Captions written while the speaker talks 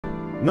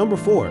Number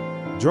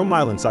 4. Drum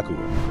Island Sakura.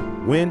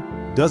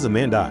 When does a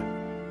man die?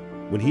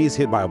 When he is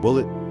hit by a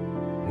bullet?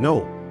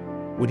 No.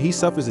 When he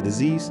suffers a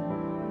disease?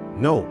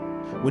 No.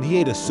 When he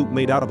ate a soup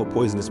made out of a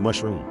poisonous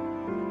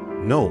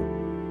mushroom? No.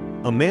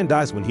 A man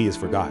dies when he is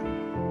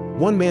forgotten.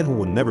 One man who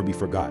will never be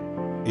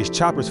forgotten is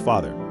Chopper's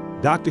father,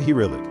 Dr.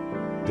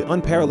 Hirillik. The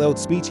unparalleled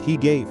speech he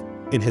gave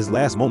in his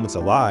last moments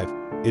alive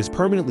is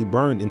permanently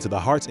burned into the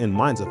hearts and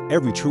minds of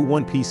every true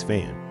One Piece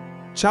fan.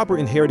 Chopper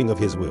inheriting of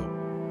his will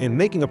and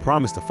making a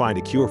promise to find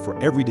a cure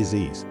for every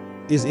disease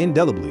is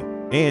indelibly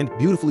and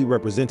beautifully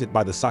represented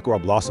by the sakura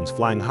blossoms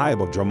flying high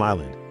above Drum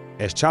Island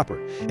as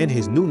Chopper and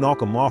his new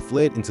Nakama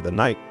fled into the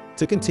night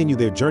to continue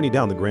their journey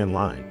down the Grand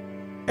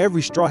Line.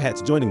 Every Straw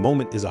Hats joining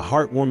moment is a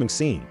heartwarming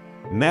scene,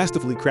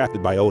 masterfully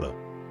crafted by Oda.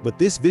 But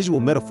this visual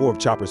metaphor of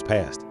Chopper's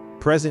past,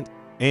 present,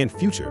 and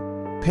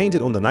future,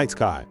 painted on the night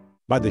sky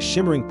by the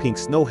shimmering pink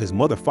snow his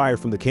mother fired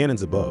from the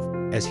cannons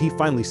above as he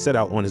finally set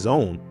out on his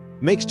own,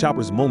 makes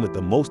Chopper's moment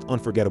the most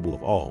unforgettable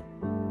of all.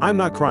 I'm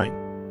not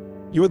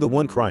crying. You're the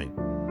one crying.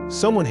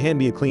 Someone hand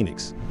me a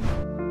Kleenex.